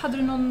liksom, hade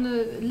du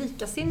någon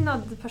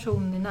likasinnad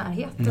person i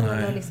närheten?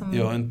 Nej, eller liksom...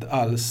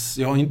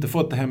 jag har inte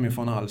fått det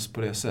hemifrån alls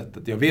på det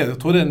sättet. Jag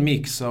tror det är en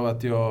mix av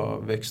att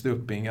jag växte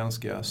upp i en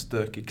ganska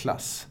stökig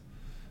klass.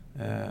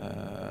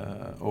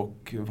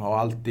 Och har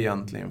alltid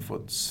egentligen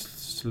fått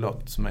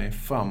slått mig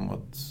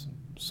framåt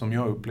som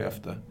jag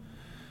upplevt det.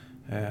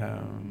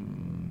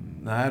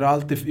 Nej, det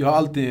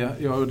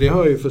har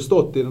jag ju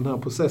förstått i den här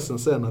processen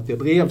sen, att jag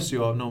drevs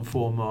ju av någon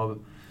form av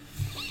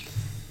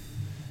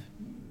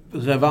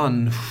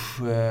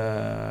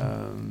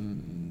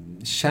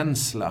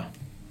revanschkänsla.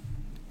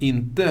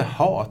 Inte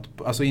hat,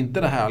 alltså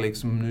inte det här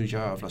liksom nu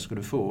jävlar ska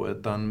du få,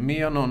 utan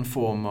mer någon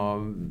form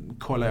av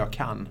kolla jag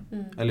kan,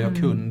 eller jag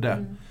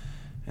kunde.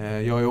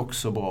 Jag är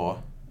också bra.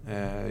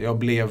 Jag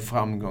blev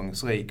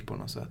framgångsrik på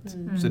något sätt.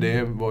 Så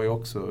det var ju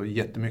också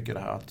jättemycket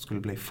det här att det skulle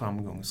bli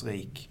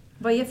framgångsrik.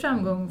 Vad är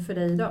framgång för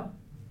dig idag?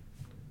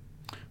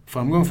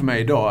 Framgång för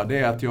mig idag, det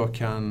är att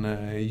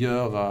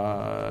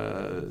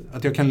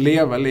jag kan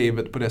leva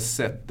livet på det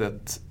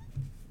sättet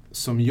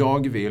som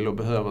jag vill och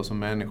behöver som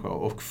människa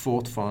och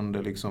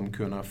fortfarande liksom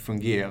kunna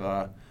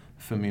fungera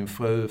för min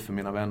fru, för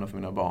mina vänner, för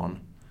mina barn.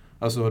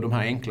 Alltså de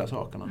här enkla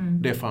sakerna.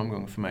 Det är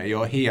framgång för mig. Jag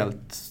har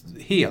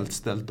helt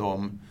ställt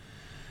om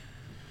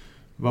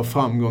vad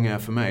framgång är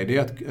för mig.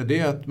 Det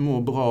är att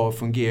må bra och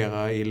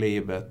fungera i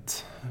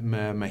livet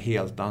med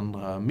helt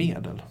andra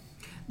medel.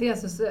 Det är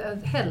alltså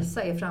att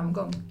hälsa är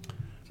framgång,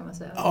 kan man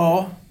säga.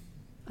 Ja.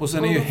 Och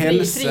sen är ju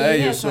hälsa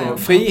är ju så...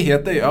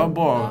 Frihet är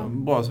bra.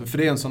 För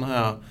det är en sån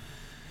här...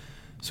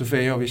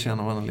 Sofia och vi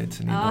känner varandra lite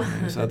sen innan.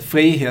 Så att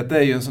frihet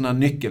är ju en sån här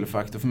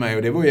nyckelfaktor för mig.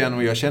 Och det var ju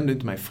jag kände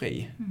inte mig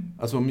fri.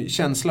 Alltså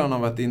känslan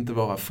av att inte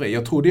vara fri.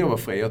 Jag trodde jag var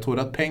fri. Jag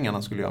trodde att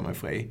pengarna skulle göra mig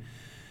fri.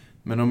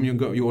 Men de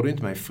gjorde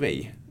inte mig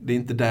fri. Det är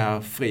inte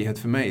där frihet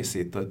för mig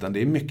sitter, utan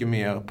det är mycket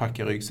mer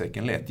packa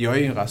ryggsäcken lätt. Jag är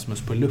ju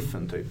Rasmus på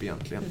luffen typ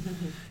egentligen.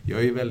 Jag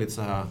är ju väldigt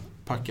så här,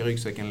 packa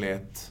ryggsäcken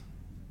lätt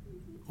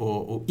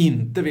och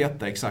inte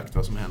veta exakt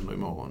vad som händer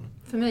imorgon.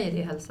 För mig är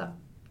det hälsa.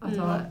 Att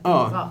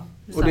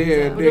och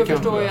det kan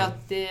förstår jag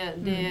att det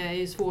är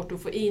ju svårt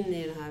att få in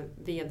i den här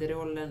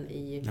vd-rollen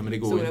i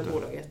stora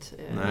bolaget.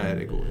 Nej,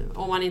 det går inte.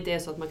 Om man inte är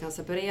så att man kan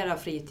separera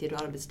fritid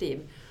och arbetsliv.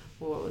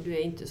 Och du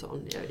är inte sån,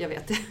 jag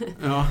vet det.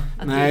 Ja,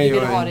 att nej, du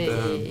vill ha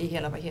det i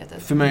hela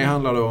paketet. För mig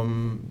handlar det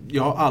om,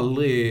 jag har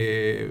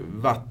aldrig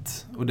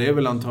varit, och det är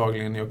väl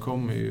antagligen,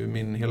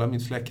 hela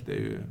min släkt är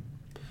ju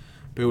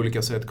på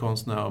olika sätt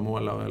konstnärer,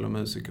 målare eller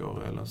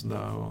musiker eller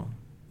sådär. Och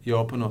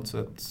jag på något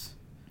sätt,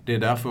 det är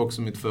därför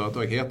också mitt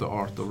företag heter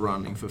Art of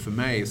Running, för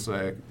mig så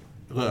är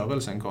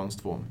rörelse en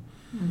konstform.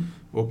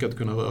 Och att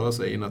kunna röra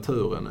sig i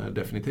naturen är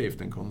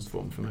definitivt en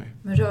konstform för mig.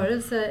 Men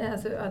rörelse,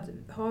 alltså att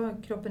ha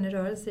kroppen i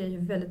rörelse är ju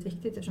väldigt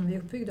viktigt eftersom vi är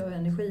uppbyggda av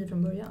energi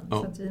från början.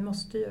 Ja. Så att vi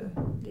måste ju...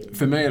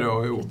 För mig är det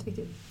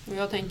jätteviktigt. Och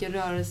jag tänker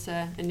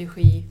rörelse,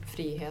 energi,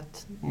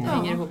 frihet. Det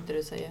hänger ihop det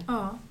du säger.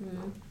 Ja.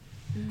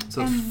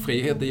 Så att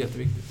frihet är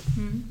jätteviktigt.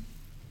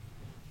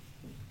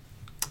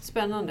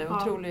 Spännande,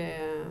 otrolig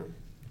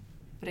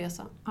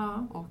resa.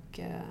 Och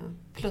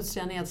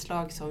plötsliga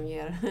nedslag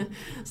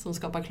som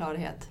skapar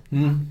klarhet.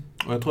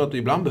 Och jag tror att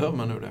ibland behöver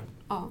man nog det.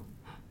 Ja.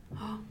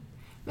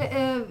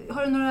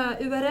 Har du några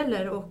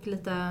URLer och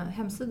lite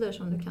hemsidor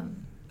som du kan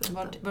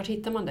berätta? Vart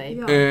hittar man dig?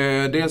 Ja.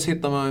 Dels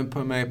hittar man på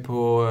mig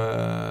på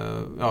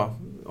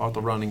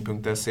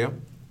artofrunning.se.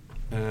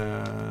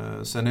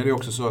 Sen är det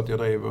också så att jag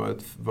driver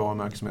ett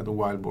varumärke som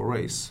heter Wild Boar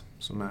Race,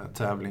 som är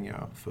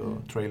tävlingar för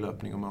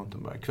traillöpning och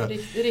mountainbike.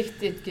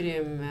 Riktigt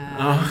grym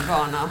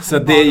bana. Så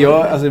det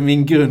alltså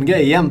min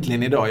grundgrej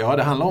egentligen idag,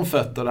 det handlar om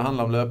fötter, det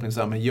handlar om löpning,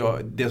 men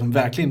det som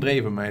verkligen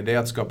driver mig, det är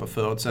att skapa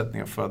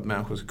förutsättningar för att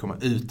människor ska komma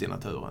ut i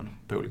naturen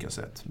på olika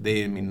sätt.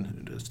 Det är min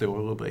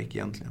stora rubrik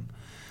egentligen.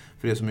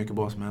 För det är så mycket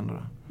bra som händer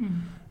där.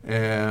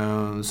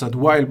 Så att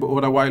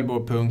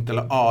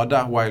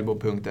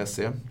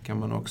adawildboar.se kan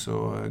man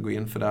också gå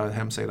in, för där är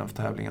hemsidan för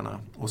tävlingarna.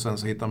 Och sen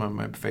så hittar man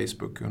mig på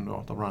Facebook under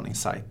Art of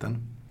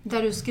Running-sajten.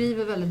 Där du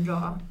skriver väldigt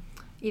bra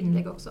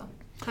inlägg också.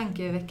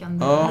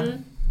 Tankeväckande. Ja.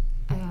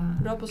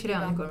 Bra på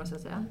krönikor, måste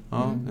jag säga.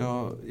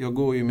 Ja, jag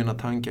går ju mina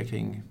tankar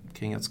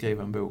kring att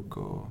skriva en bok,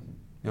 och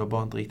jag har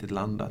bara inte riktigt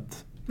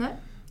landat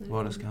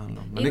vad det ska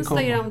handla om. Men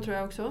Instagram tror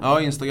jag också.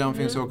 Ja, Instagram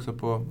finns också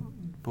på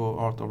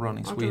Art of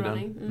Running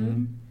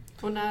Sweden.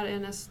 Och när är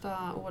nästa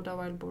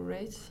Oda Wild Boar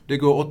Race? Det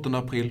går 8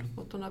 april.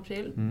 8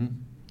 april.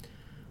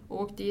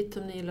 Åk dit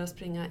om ni gillar att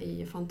springa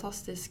i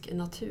fantastisk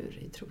natur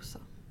i Trosa.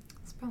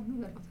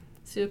 Spännande.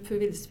 Se upp för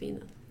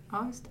vildsvinen.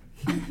 Ja, just det.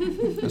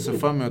 Jag ser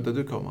fram emot att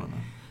du kommer, Anna.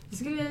 Jag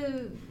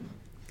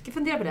ska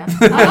fundera på det.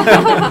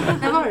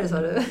 När var det,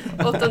 sa du?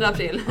 8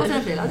 april. 8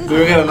 april, ja,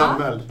 du är redan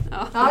anmäld.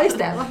 Ja, just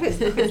det.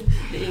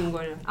 Det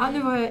ingår ju. Ja,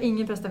 nu har jag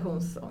ingen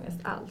prestationsångest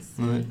alls.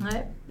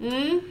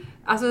 Nej.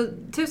 Alltså,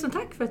 tusen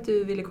tack för att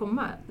du ville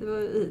komma.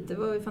 Det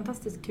var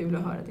fantastiskt kul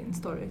att höra din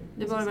story.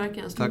 Det var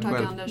verkligen. Stort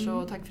tack Anders,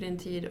 och tack för din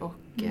tid och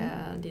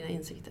dina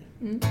insikter.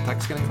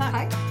 Tack ska ni ha.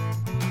 Tack.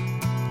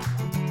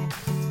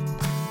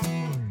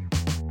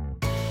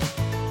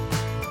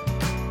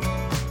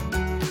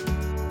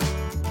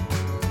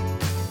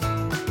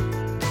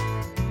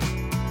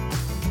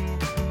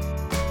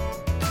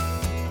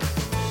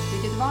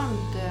 Vilket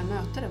varmt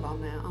möte det var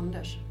med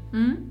Anders.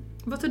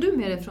 Vad tar du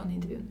med dig från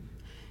intervjun?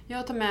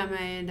 Jag tar med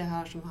mig det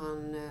här som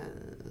han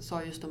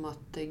sa just om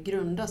att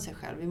grunda sig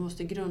själv. Vi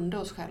måste grunda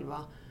oss själva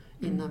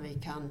innan vi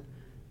kan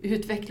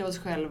utveckla oss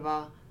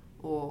själva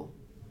och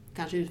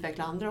kanske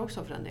utveckla andra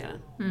också för den delen.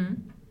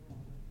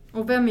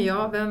 Och vem är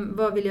jag?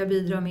 Vad vill jag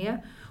bidra med?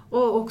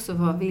 Och också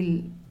vad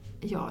vill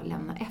jag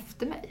lämna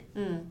efter mig?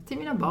 Till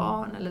mina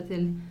barn eller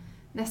till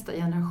nästa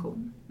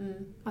generation.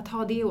 Att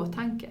ha det i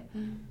åtanke.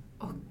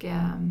 Och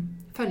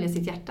följa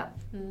sitt hjärta.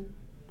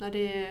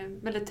 Det är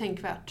väldigt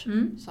tänkvärt.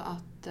 Så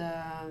att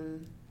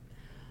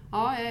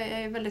jag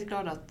är väldigt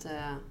glad att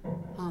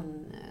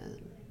han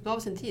gav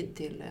sin tid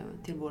till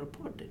vår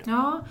podd idag.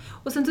 Ja,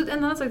 och sen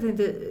en annan sak jag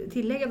tänkte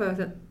tillägga var att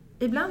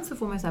ibland så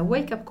får man så här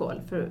wake-up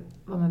call för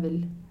vad man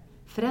vill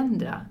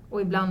förändra.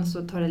 Och ibland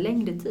så tar det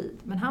längre tid.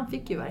 Men han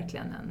fick ju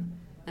verkligen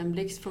en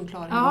blixt från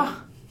klar himmel.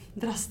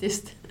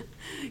 Drastiskt.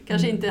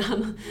 Kanske inte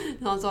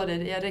han sa det.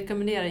 Jag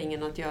rekommenderar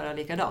ingen att göra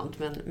likadant.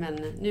 Men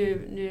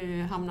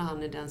nu hamnar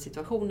han i den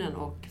situationen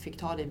och fick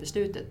ta det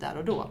beslutet där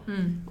och då.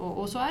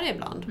 Och så är det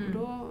ibland. Och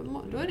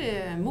då är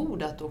det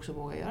mod att också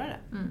våga göra det.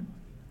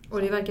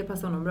 Och det verkar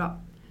passa honom bra.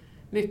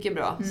 Mycket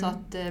bra. Så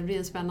att det blir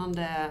en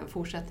spännande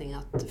fortsättning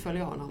att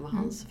följa honom och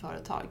hans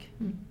företag.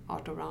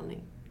 Art of Running.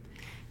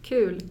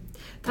 Kul.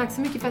 Tack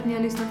så mycket för att ni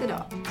har lyssnat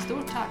idag.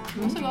 Stort tack.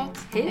 Må så gott.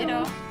 Hej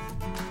då.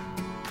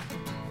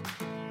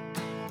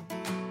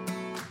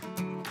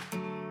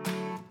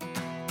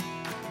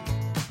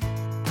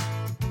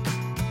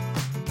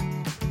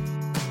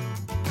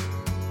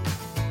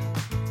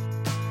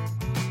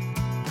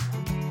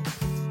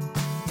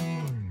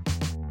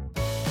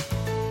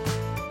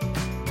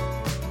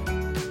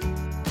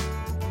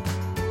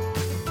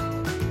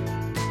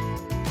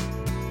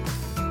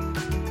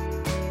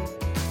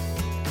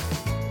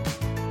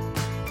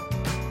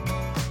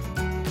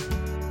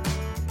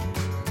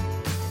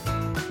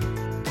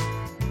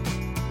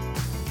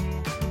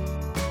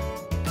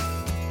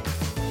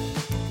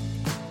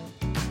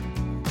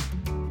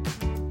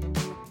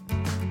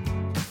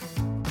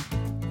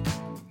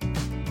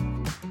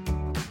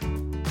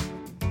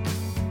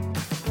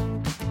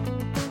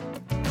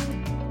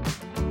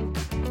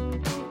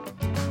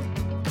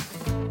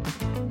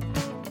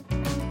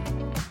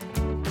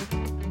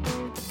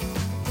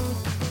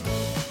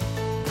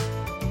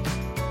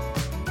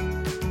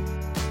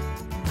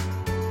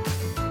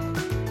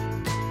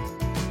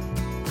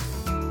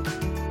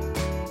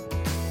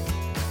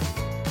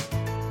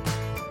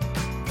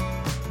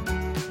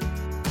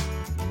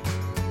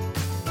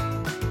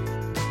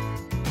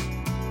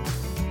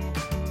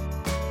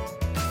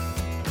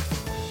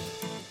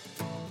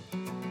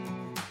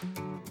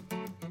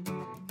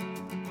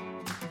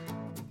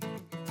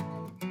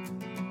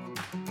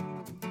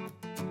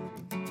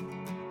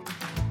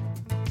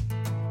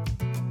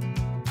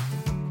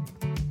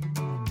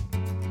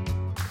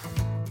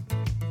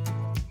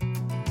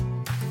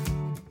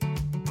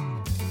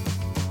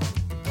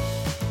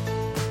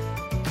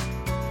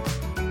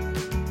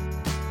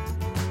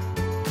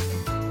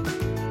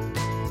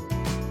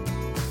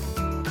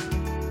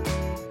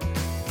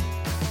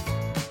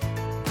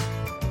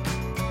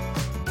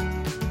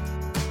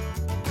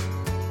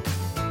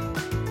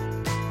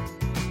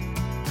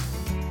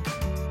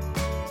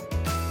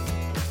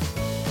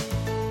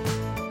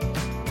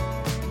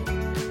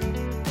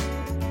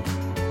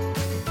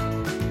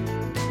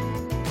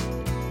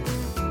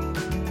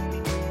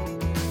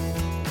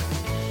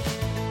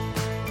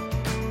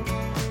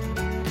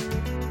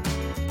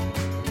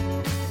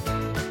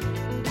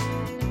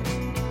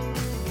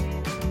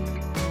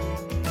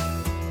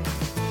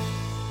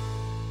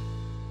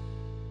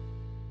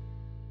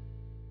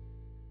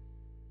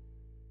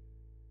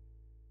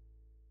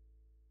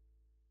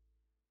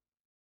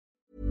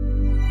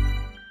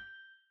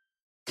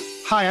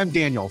 Hi, I'm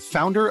Daniel,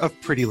 founder of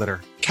Pretty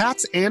Litter.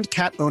 Cats and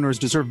cat owners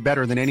deserve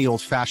better than any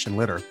old-fashioned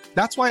litter.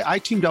 That's why I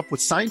teamed up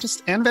with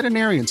scientists and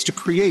veterinarians to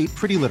create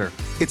Pretty Litter.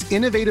 Its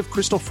innovative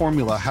crystal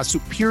formula has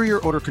superior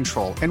odor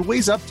control and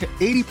weighs up to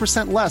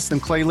 80% less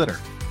than clay litter.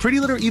 Pretty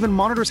Litter even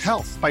monitors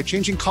health by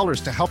changing colors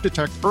to help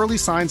detect early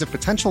signs of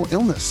potential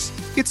illness.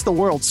 It's the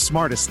world's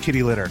smartest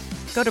kitty litter.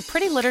 Go to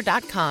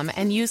prettylitter.com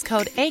and use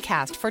code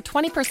ACAST for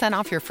 20%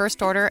 off your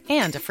first order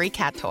and a free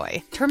cat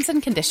toy. Terms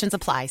and conditions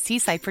apply. See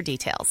site for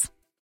details.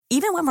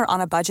 Even when we're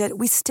on a budget,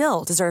 we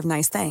still deserve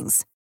nice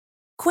things.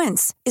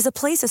 Quince is a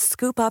place to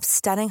scoop up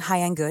stunning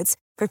high-end goods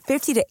for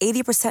 50 to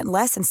 80%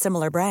 less than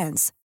similar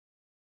brands.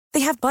 They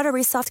have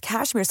buttery soft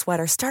cashmere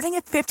sweaters starting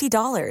at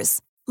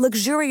 $50,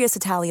 luxurious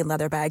Italian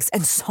leather bags,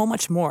 and so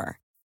much more.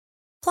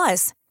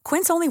 Plus,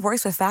 Quince only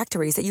works with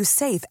factories that use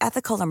safe,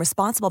 ethical, and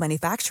responsible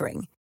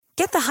manufacturing.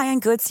 Get the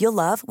high-end goods you'll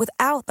love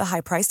without the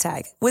high price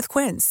tag with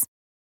Quince.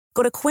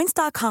 Go to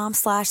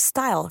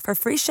quince.com/style for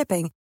free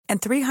shipping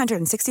and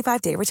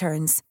 365-day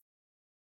returns.